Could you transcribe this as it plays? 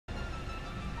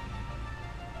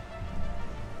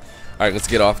Alright, let's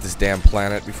get off this damn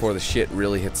planet before the shit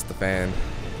really hits the fan.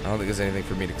 I don't think there's anything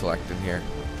for me to collect in here.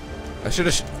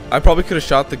 I probably could have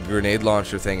shot the grenade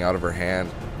launcher thing out of her hand.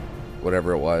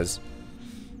 Whatever it was.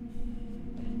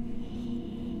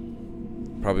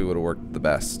 Probably would have worked the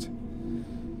best.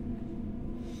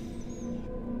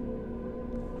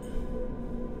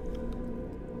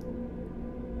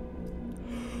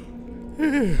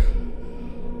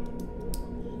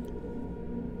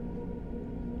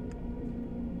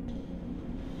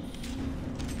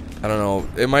 I don't know.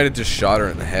 It might have just shot her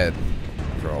in the head,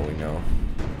 for all we know.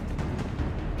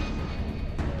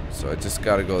 So I just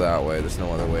gotta go that way. There's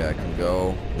no other way I can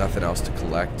go. Nothing else to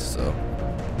collect, so...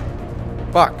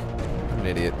 Fuck! I'm an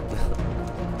idiot.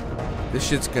 This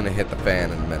shit's gonna hit the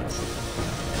fan in a minute.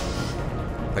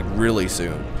 Like, really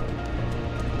soon.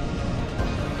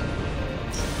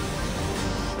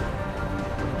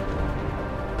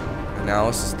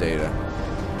 Analysis data.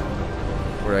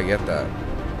 Where'd I get that?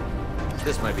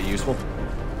 This might be useful.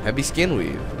 Heavy skin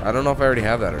weave. I don't know if I already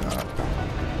have that or not.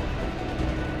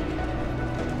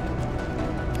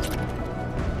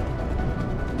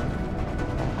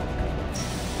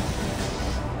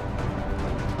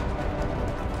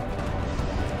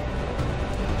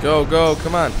 Go, go,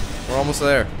 come on. We're almost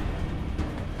there.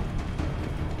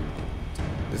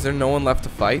 Is there no one left to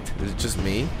fight? Is it just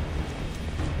me?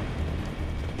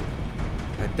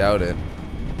 I doubt it.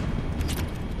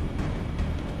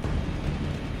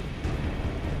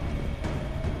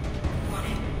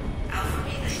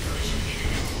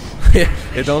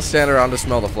 Yeah, don't stand around to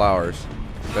smell the flowers.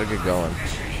 Better get going. I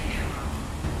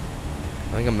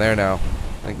think I'm there now.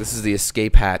 I think this is the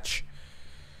escape hatch.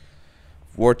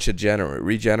 Vorcha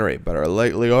regenerate, but are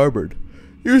lightly armored.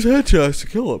 Use headshots to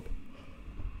kill them.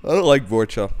 I don't like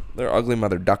Vorcha. They're ugly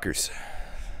mother duckers.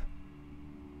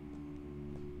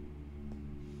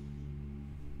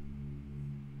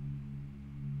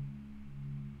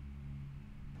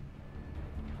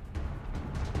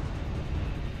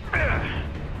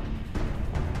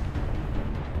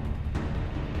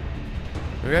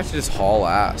 Maybe I should just haul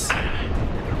ass.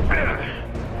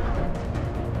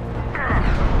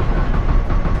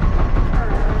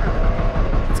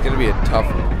 It's gonna be a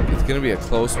tough one. It's gonna be a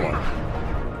close one.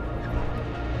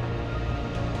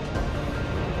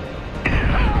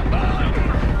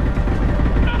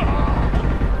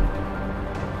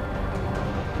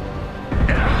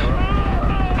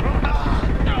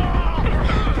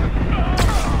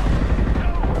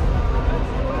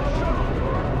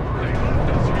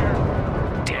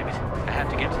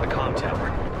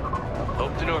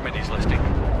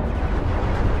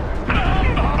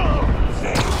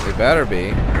 Better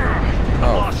be.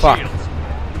 Oh, fuck.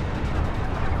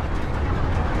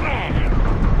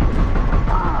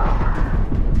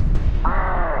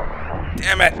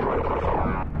 Damn it.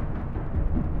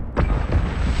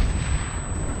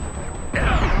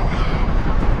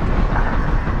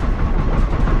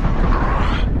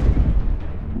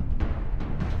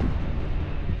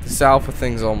 This alpha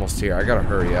thing's almost here. I gotta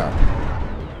hurry up.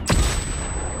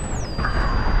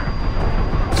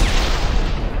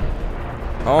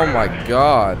 Oh my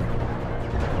god.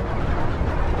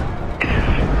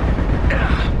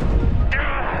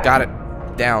 Got it.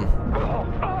 Down.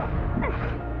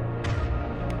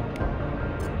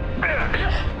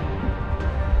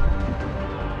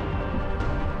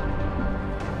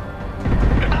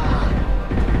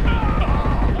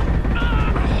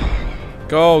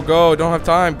 Go, go. Don't have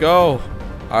time. Go.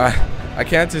 I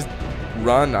can't just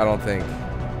run, I don't think.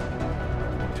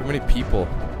 Too many people.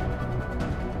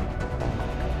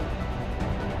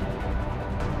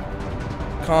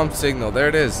 Comm signal, there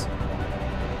it is.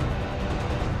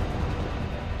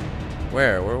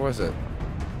 Where was it?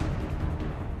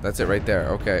 That's it right there.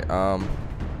 Okay,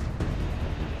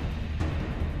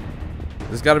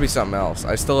 there's got to be something else.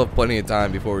 I still have plenty of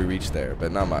time before we reach there,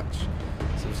 but not much.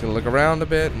 So I'm just gonna look around a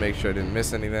bit, make sure I didn't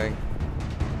miss anything.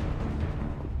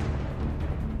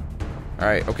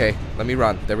 Alright, okay, let me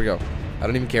run. There we go. I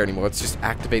don't even care anymore. Let's just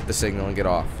activate the signal and get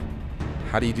off.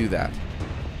 How do you do that?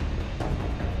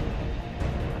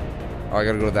 Oh, I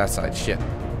gotta go to that side. Shit.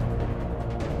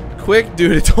 Quick,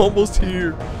 dude. It's almost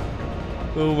here.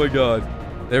 Oh my god.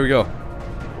 There we go.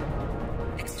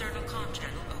 External comm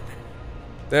channel open.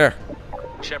 There.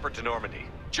 Shepard to Normandy.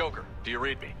 Joker, do you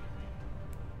read me?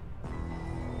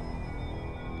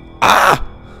 Ah!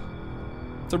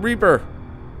 It's a Reaper.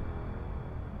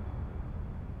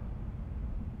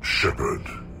 Shepard,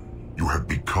 you have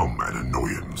become an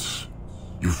annoyance.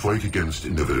 You fight against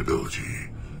inevitability.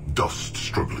 Dust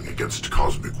struggling against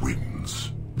cosmic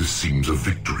winds. This seems a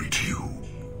victory to you.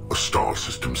 A star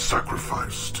system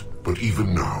sacrificed. But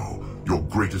even now, Your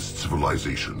greatest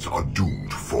civilizations are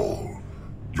doomed to fall.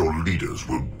 Your leaders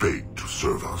will beg to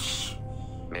serve us.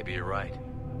 Maybe you're right.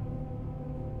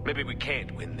 Maybe we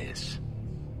can't win this.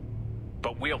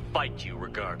 But we'll fight you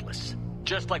regardless.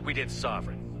 Just like we did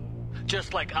Sovereign.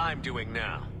 Just like I'm doing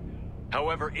now.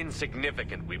 However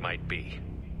insignificant we might be.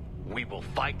 We will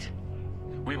fight.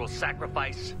 We will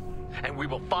sacrifice. And we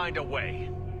will find a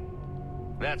way.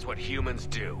 That's what humans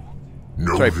do.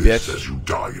 Know Sorry, this bitch. as you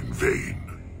die in vain.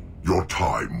 Your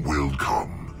time will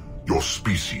come. Your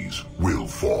species will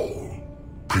fall.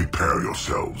 Prepare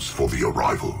yourselves for the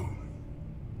arrival.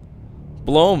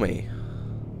 Blow me.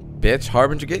 Bitch,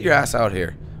 Harbinger, get your ass out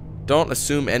here. Don't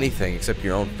assume anything except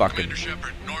your own fucking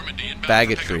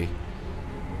faggotry.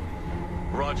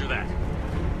 Roger that.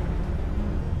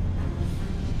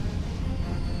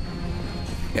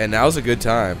 Yeah, now's a good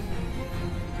time.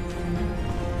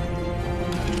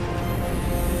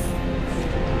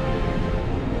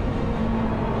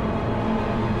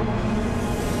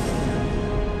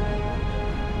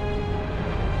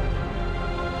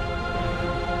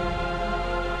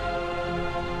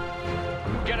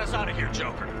 Get us out of here,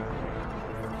 Joker.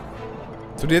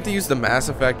 So do you have to use the Mass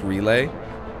Effect relay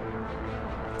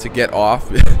to get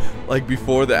off, like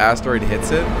before the asteroid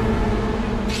hits it?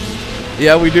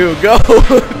 Yeah, we do. Go!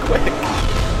 Quick!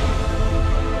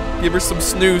 Give her some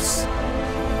snooze.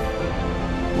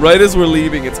 Right as we're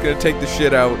leaving, it's gonna take the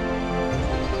shit out.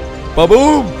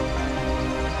 Ba-boom!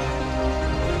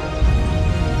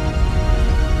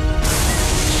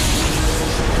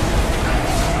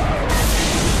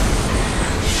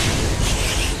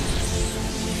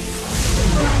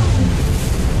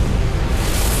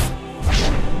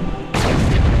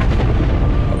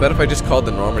 I bet if I just called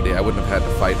the Normandy, I wouldn't have had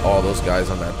to fight all those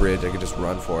guys on that bridge. I could just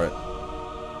run for it.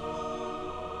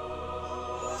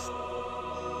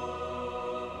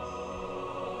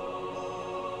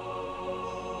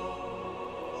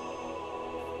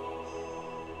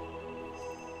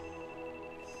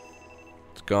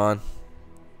 It's gone.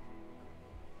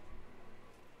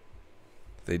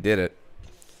 They did it.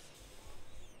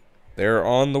 They're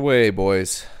on the way,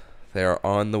 boys. They are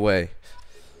on the way.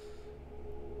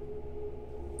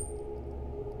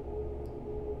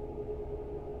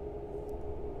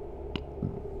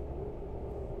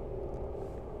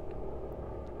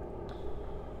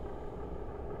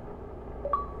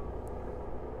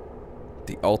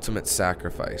 The ultimate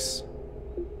sacrifice.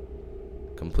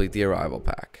 Complete the arrival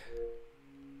pack.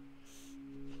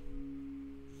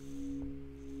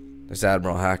 There's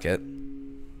Admiral Hackett.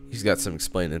 He's got some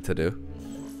explaining to do.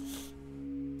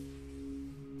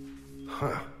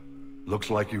 Huh. Looks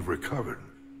like you've recovered.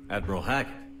 Admiral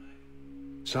Hackett.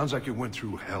 Sounds like you went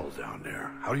through hell down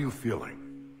there. How are you feeling?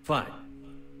 Fine.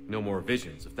 No more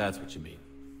visions, if that's what you mean.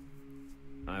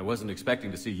 I wasn't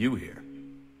expecting to see you here.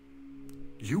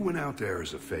 You went out there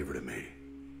as a favor to me.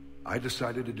 I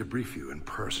decided to debrief you in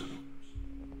person.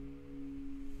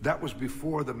 That was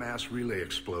before the mass relay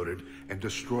exploded and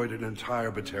destroyed an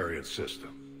entire Batarian system.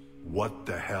 What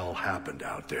the hell happened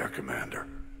out there, Commander?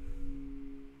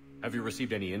 Have you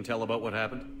received any intel about what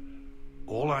happened?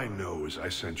 All I know is I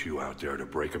sent you out there to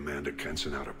break Amanda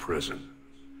Kenson out of prison.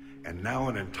 And now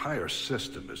an entire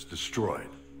system is destroyed.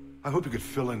 I hope you could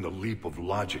fill in the leap of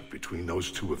logic between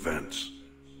those two events.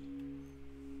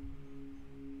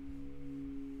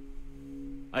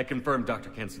 I confirmed Dr.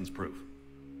 Kenson's proof.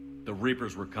 The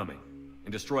Reapers were coming,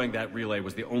 and destroying that relay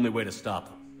was the only way to stop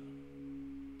them.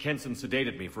 Kenson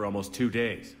sedated me for almost 2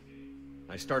 days.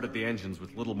 I started the engines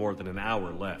with little more than an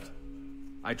hour left.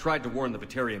 I tried to warn the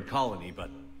Batarian colony, but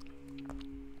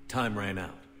time ran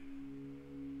out.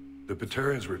 The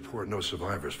Batarians report no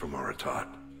survivors from Aratat.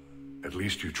 At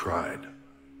least you tried.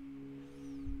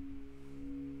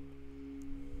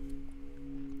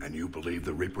 And you believe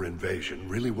the Reaper invasion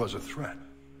really was a threat?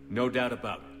 No doubt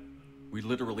about it. We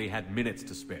literally had minutes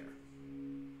to spare.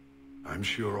 I'm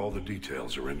sure all the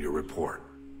details are in your report.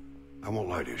 I won't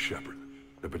lie to you, Shepard.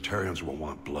 The Batarians will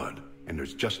want blood, and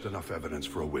there's just enough evidence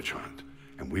for a witch hunt.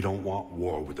 And we don't want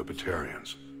war with the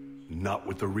Batarians. Not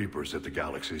with the Reapers at the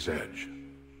galaxy's edge.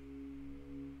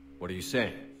 What are you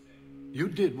saying? You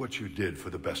did what you did for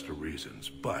the best of reasons,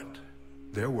 but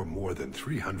there were more than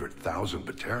 300,000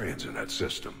 Batarians in that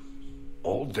system.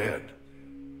 All dead.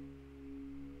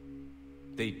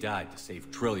 They died to save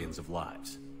trillions of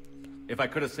lives. If I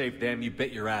could have saved them, you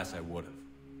bet your ass I would have.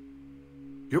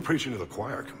 You're preaching to the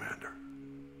choir, Commander.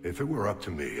 If it were up to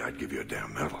me, I'd give you a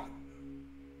damn medal.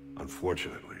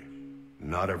 Unfortunately,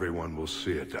 not everyone will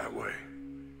see it that way.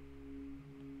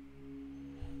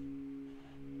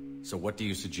 So what do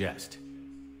you suggest?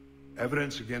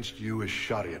 Evidence against you is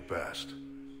shoddy at best.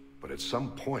 But at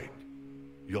some point,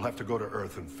 you'll have to go to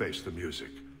Earth and face the music.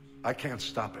 I can't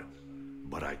stop it,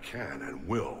 but I can and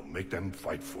will make them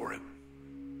fight for it.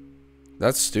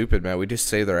 That's stupid, man. We just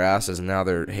saved their asses and now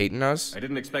they're hating us? I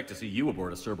didn't expect to see you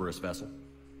aboard a Cerberus vessel.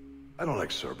 I don't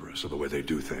like Cerberus or the way they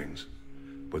do things,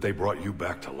 but they brought you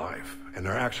back to life, and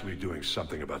they're actually doing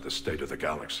something about the state of the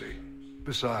galaxy.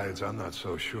 Besides, I'm not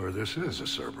so sure this is a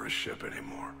Cerberus ship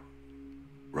anymore.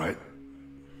 Right?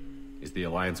 Is the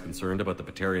Alliance concerned about the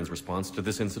Batarians' response to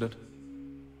this incident?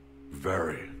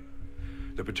 Very.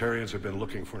 The Batarians have been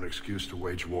looking for an excuse to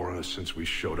wage war on us since we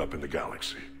showed up in the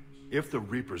galaxy. If the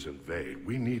Reapers invade,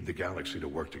 we need the galaxy to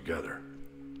work together.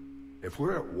 If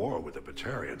we're at war with the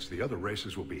Batarians, the other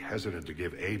races will be hesitant to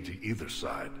give aid to either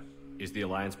side. Is the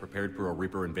Alliance prepared for a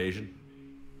Reaper invasion?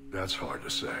 That's hard to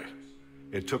say.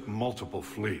 It took multiple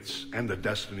fleets and the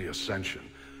Destiny Ascension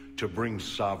to bring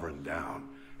Sovereign down,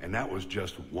 and that was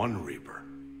just one Reaper.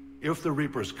 If the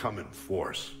Reapers come in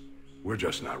force, we're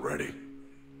just not ready.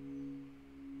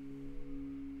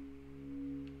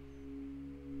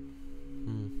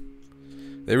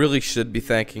 They really should be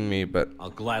thanking me, but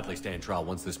I'll gladly stand trial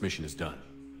once this mission is done.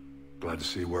 Glad to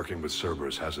see working with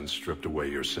Cerberus hasn't stripped away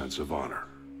your sense of honor.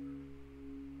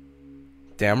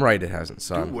 damn right it hasn't, Do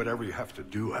son. whatever you have to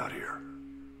do out here.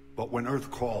 But when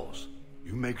Earth calls,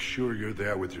 you make sure you're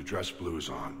there with your dress blues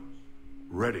on,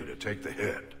 ready to take the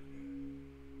hit.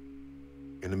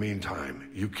 In the meantime,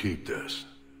 you keep this.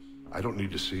 I don't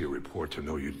need to see a report to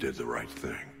know you did the right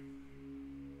thing.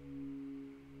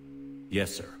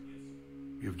 Yes, sir.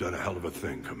 You've done a hell of a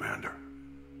thing, Commander.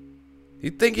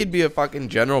 You'd think he'd be a fucking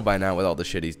general by now with all the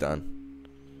shit he's done.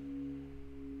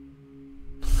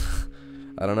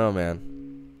 I don't know, man.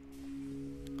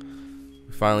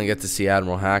 We finally get to see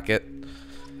Admiral Hackett.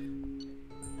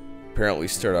 Apparently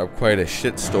stirred up quite a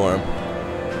shitstorm.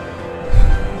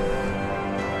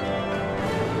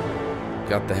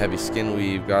 Got the heavy skin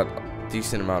weave, got a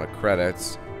decent amount of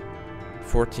credits.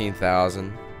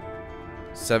 14,000.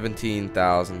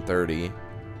 17,030.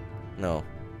 No.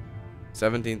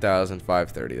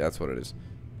 17,530. That's what it is.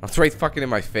 That's right fucking in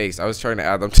my face. I was trying to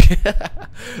add them to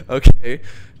okay.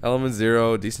 Element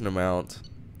 0, decent amount.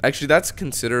 Actually, that's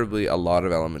considerably a lot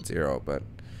of element 0, but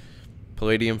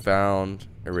palladium found,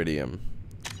 iridium.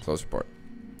 Close report.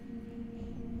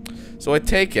 So I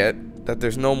take it that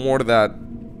there's no more to that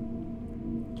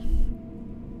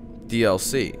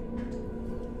DLC.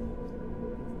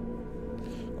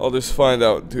 I'll just find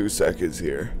out in 2 seconds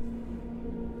here.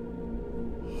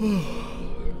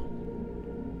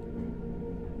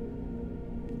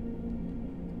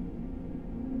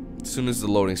 As soon as the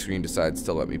loading screen decides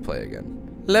to let me play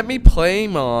again. Let me play,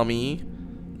 mommy.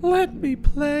 Let me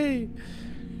play.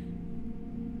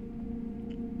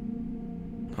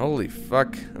 Holy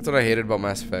fuck. That's what I hated about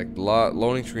Mass Effect.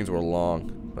 Loading screens were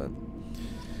long, but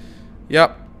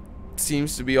yep.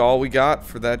 Seems to be all we got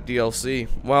for that DLC.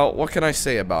 Well, what can I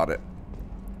say about it?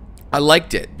 I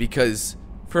liked it because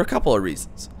for a couple of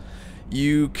reasons.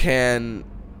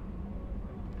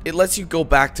 It lets you go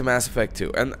back to Mass Effect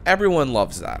 2, and everyone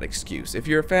loves that excuse. If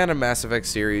you're a fan of Mass Effect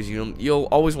series, you'll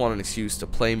always want an excuse to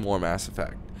play more Mass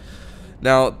Effect.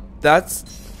 Now,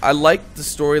 I like the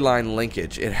storyline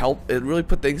linkage. It really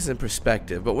put things in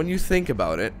perspective, but when you think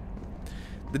about it,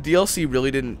 the DLC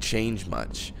really didn't change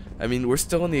much. I mean, we're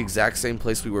still in the exact same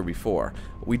place we were before.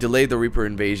 We delayed the Reaper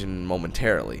invasion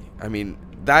momentarily. I mean,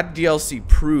 that DLC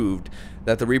proved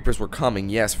that the Reapers were coming,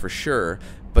 yes, for sure,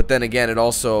 but then again, it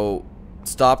also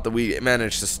we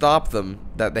managed to stop them,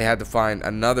 that they had to find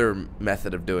another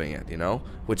method of doing it, you know,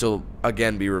 which will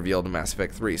again be revealed in Mass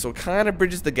Effect 3. So it kind of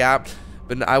bridges the gap,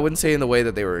 but I wouldn't say in the way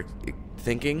that they were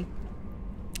thinking.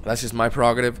 That's just my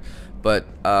prerogative, but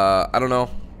I don't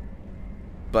know.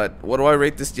 But what do I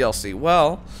rate this DLC?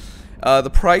 Well,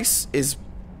 the price is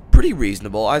pretty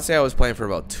reasonable. I'd say I was playing for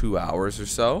about 2 hours or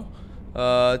so.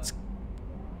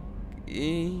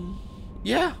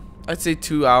 Yeah, I'd say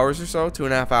 2 hours or so,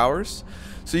 2.5 hours.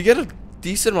 So you get a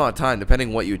decent amount of time depending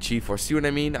on what you achieve for. See what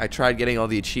I mean? I tried getting all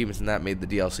the achievements and that made the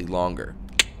DLC longer.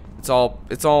 It's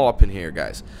all up in here,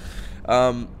 guys.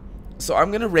 So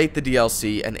I'm gonna rate the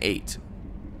DLC an 8.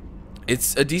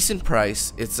 It's a decent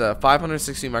price. It's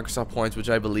 560 Microsoft points, which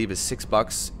I believe is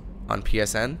 $6 on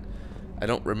PSN. I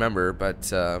don't remember,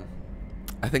 but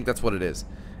I think that's what it is.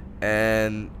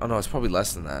 And oh no, it's probably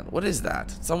less than that. What is that?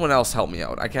 Someone else help me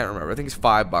out. I can't remember. I think it's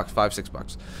 $5,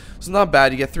 $6. So it's not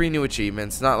bad. You get 3 new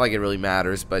achievements. Not like it really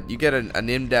matters, but you get an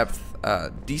in-depth,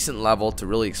 decent level to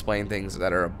really explain things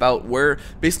that are about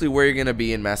basically where you're gonna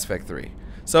be in Mass Effect 3.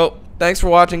 So thanks for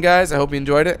watching, guys. I hope you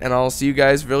enjoyed it, and I'll see you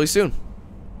guys really soon.